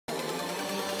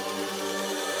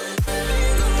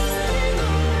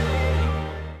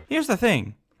Here's the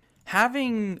thing.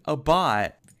 Having a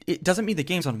bot, it doesn't mean the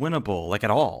game's unwinnable, like, at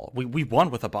all. We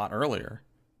won with a bot earlier.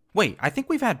 Wait, I think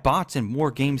we've had bots in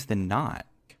more games than not.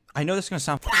 I know this is going to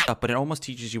sound f***ed up, but it almost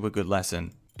teaches you a good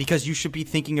lesson. Because you should be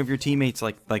thinking of your teammates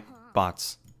like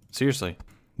bots. Seriously.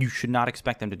 You should not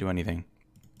expect them to do anything.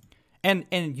 And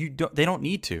they don't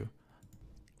need to.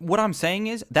 What I'm saying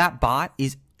is, that bot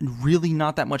is really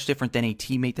not that much different than a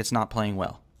teammate that's not playing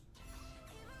well.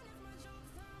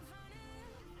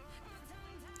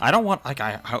 I don't want, like,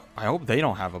 I hope they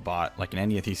don't have a bot, like, in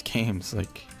any of these games.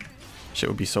 Like, shit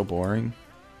would be so boring.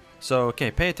 So,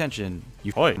 okay, pay attention,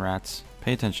 you rats.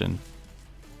 Pay attention.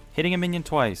 Hitting a minion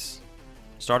twice.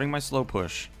 Starting my slow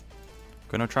push.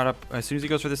 Gonna try to, as soon as he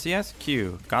goes for the CS,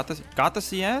 Q. Got the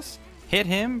CS. Hit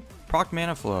him. Proc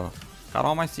mana flow. Got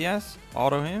all my CS.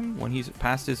 Auto him. When he's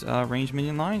past his range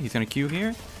minion line, he's gonna Q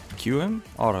here. Q him.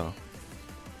 Auto.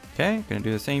 Okay, gonna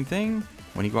do the same thing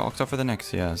when he walks up for the next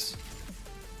CS.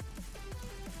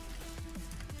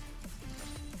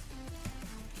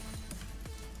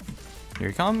 Here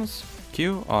he comes.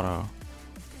 Q, auto.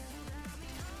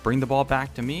 Bring the ball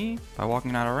back to me by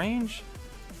walking out of range.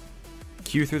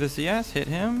 Q through the CS, hit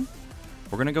him.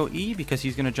 We're gonna go E because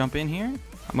he's gonna jump in here.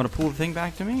 I'm gonna pull the thing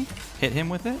back to me. Hit him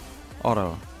with it.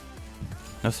 Auto.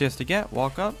 No CS to get.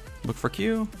 Walk up. Look for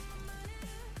Q.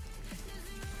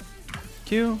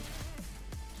 Q.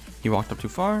 He walked up too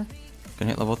far.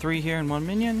 Gonna hit level 3 here in 1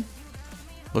 minion.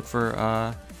 Look for,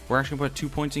 we're actually gonna put 2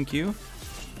 points in Q.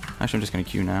 Actually, I'm just gonna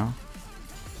Q now.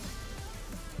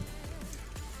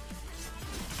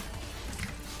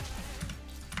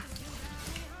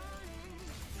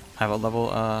 Have a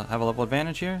level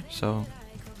advantage here, so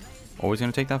always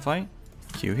gonna take that fight.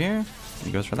 Q here.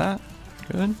 He goes for that.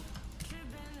 Good.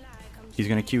 He's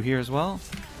gonna Q here as well.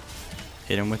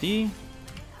 Hit him with E.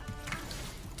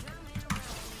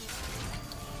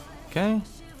 Okay.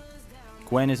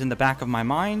 Gwen is in the back of my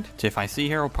mind. If I see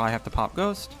her, I'll probably have to pop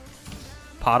Ghost.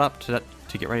 Pot up to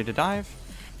get ready to dive.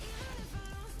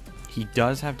 He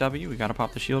does have W. We gotta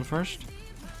pop the shield first.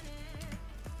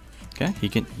 Okay,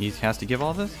 he has to give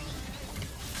all this.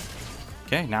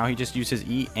 Okay, now he just used his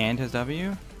E and his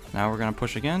W. Now we're gonna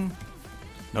push again.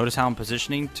 Notice how I'm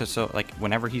positioning like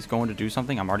whenever he's going to do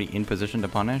something, I'm already in position to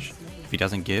punish. If he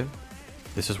doesn't give,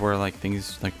 this is where like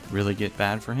things like really get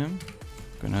bad for him.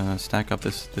 Gonna stack up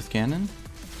this cannon.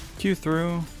 Q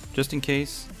through just in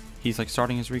case he's like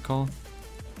starting his recall.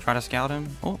 Try to scout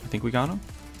him. Oh, I think we got him.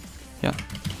 Yeah.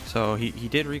 So he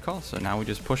did recall. So now we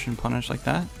just push and punish like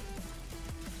that.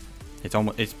 It's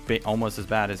almost as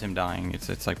bad as him dying.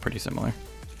 It's like pretty similar.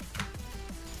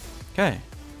 Okay,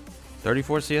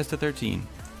 34 CS to 13.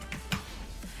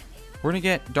 We're gonna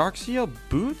get Dark Seal,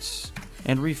 Boots,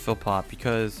 and Refill Pot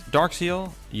because Dark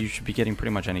Seal you should be getting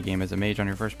pretty much any game as a mage on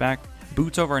your first back.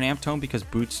 Boots over an Amp Tome because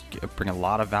Boots bring a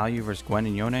lot of value versus Gwen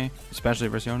and Yone, especially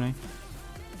versus Yone.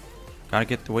 Gotta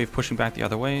get the wave pushing back the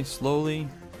other way slowly.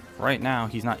 Right now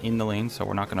he's not in the lane, so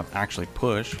we're not gonna actually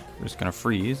push. We're just gonna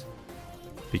freeze.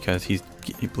 Because he's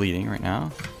bleeding right now.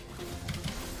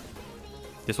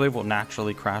 This wave will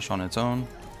naturally crash on its own,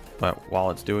 but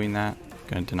while it's doing that, I'm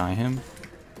gonna deny him.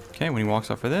 Okay, when he walks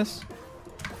up for this.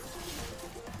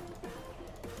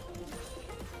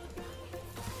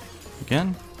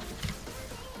 Again.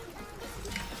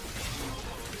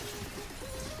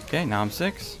 Okay, now I'm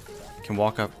 6. Can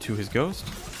walk up to his ghost.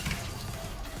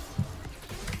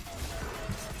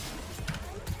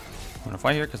 I'm gonna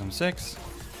fight here because I'm 6.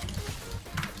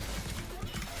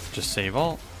 Just save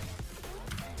ult.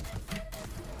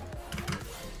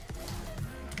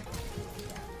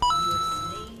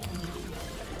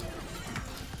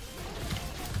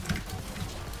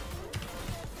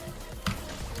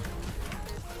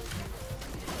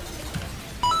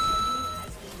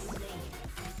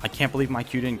 I can't believe my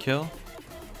Q didn't kill.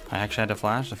 I actually had to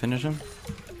flash to finish him.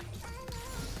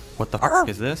 What the f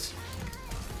is this?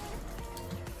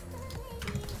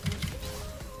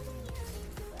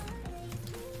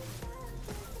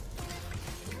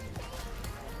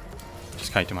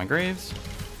 Kite to my graves.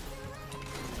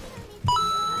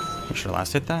 I should have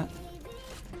last hit that.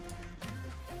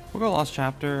 We'll go Lost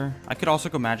Chapter. I could also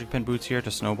go Magic Pen Boots here to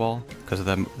snowball because of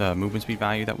the movement speed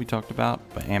value that we talked about.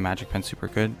 But Magic Pen's super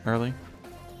good early.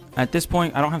 At this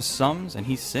point, I don't have sums and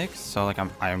he's 6, so like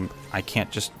I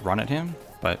can't just run at him,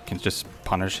 but can just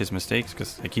punish his mistakes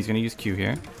because like he's gonna use Q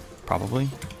here, probably.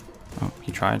 Oh,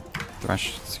 he tried.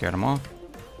 Thresh scared him off.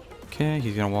 Okay,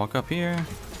 he's gonna walk up here.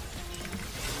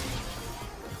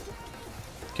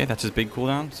 Okay, that's his big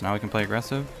cooldown, so now we can play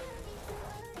aggressive.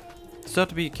 Still have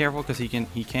to be careful because he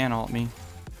can ult me.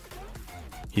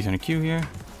 He's gonna Q here.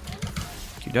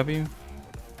 QW.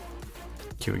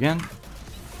 Q again.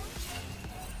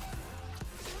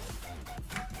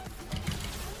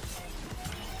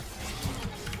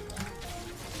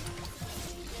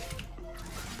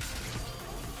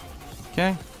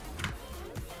 Okay.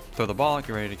 Throw the ball, get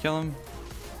ready to kill him.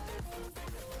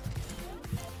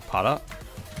 Pot up.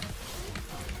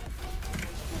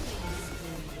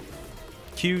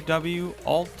 Q, W,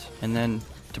 Alt, and then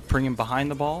to bring him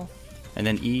behind the ball, and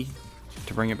then E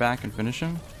to bring it back and finish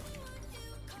him.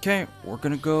 Okay, we're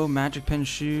gonna go Magic Pen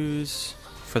Shoes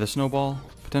for the snowball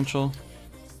potential.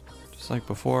 Just like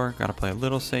before, gotta play a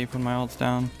little safe when my ult's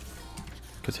down,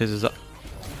 because his is up.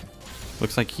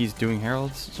 Looks like he's doing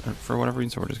heralds for whatever reason,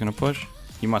 so we're just gonna push.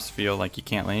 He must feel like he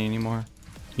can't lane anymore.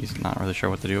 He's not really sure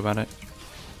what to do about it.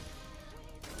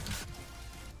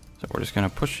 So we're just gonna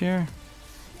push here.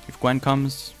 If Gwen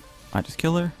comes, I just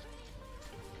kill her.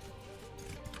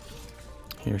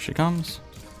 Here she comes.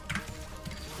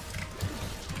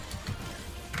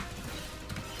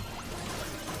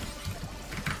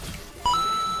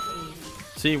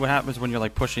 See what happens when you're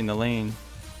like pushing the lane.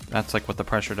 That's like what the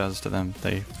pressure does to them.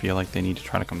 They feel like they need to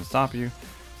try to come and stop you,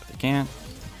 but they can't.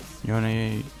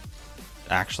 Yone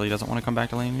actually doesn't want to come back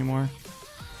to lane anymore.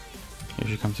 Here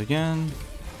she comes again.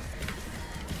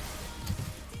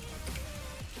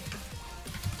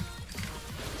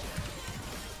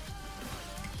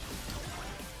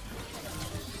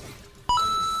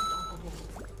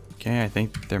 Okay, I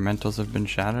think their mentals have been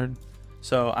shattered.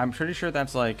 So I'm pretty sure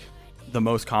that's like the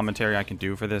most commentary I can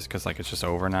do for this, because like it's just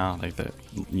over now. Like the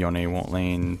Yone won't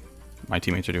lane. My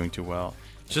teammates are doing too well.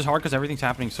 It's just hard because everything's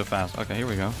happening so fast. Okay, here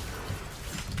we go.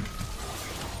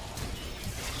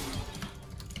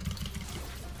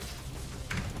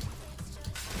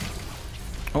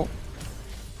 Oh.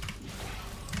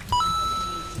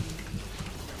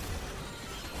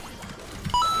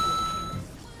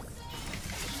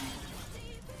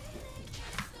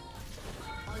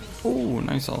 Ooh,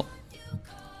 nice ult.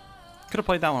 Could have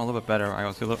played that one a little bit better. I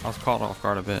was caught off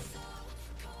guard a bit.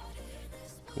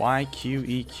 Why Q,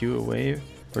 E, Q a wave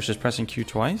versus pressing Q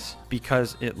twice?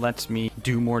 Because it lets me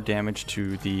do more damage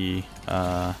to the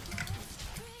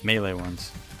melee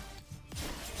ones.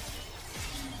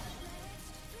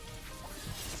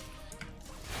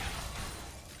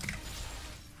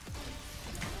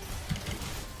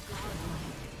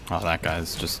 Oh, that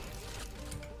guy's just...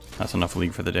 That's enough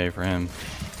league for the day for him.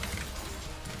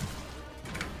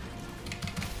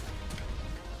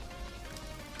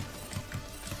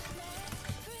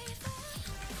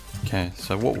 Okay,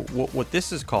 so what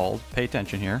this is called, pay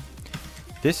attention here.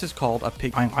 This is called a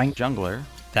pig jungler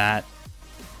that...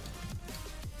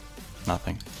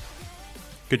 Nothing.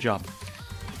 Good job.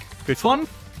 Good fun.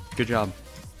 Good job.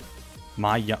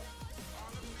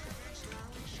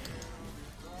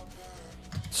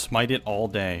 Smite it all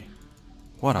day.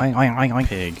 What a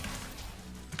pig.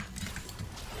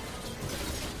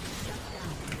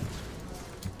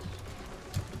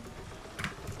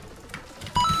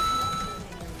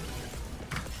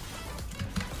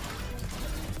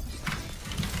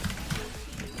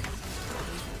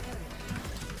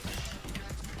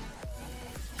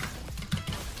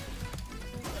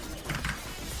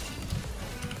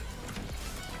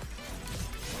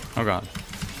 Oh god.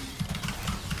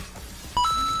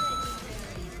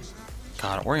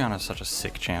 God, Orianna is such a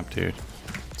sick champ, dude.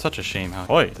 Such a shame how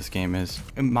this game is.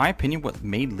 In my opinion, what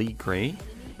made League great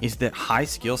is that high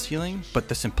skill ceiling, but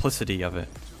the simplicity of it.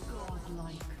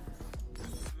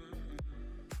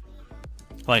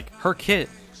 Like, her kit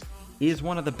is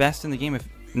one of the best in the game, if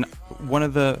one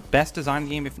of the best designed in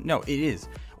the game, if no, it is.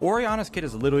 Orianna's kit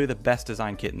is literally the best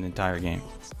designed kit in the entire game.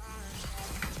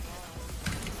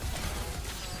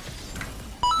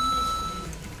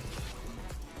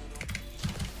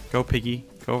 Go, piggy.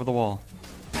 Go over the wall.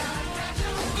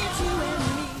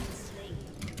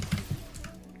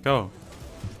 Go.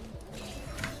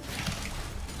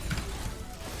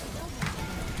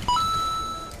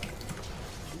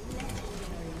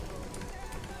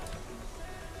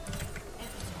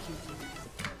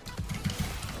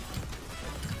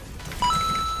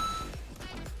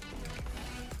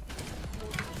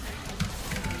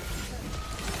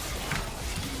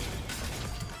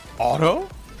 Auto?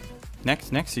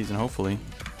 Next season, hopefully.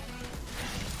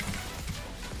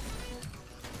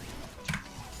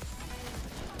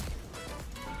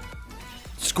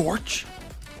 Scorch?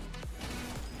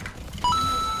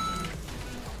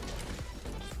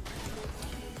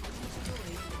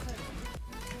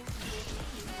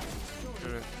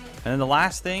 And then the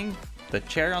last thing, the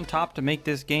cherry on top to make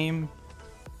this game,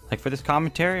 like for this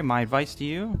commentary, my advice to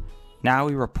you, now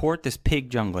we report this pig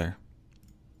jungler.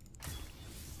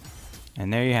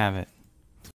 And there you have it.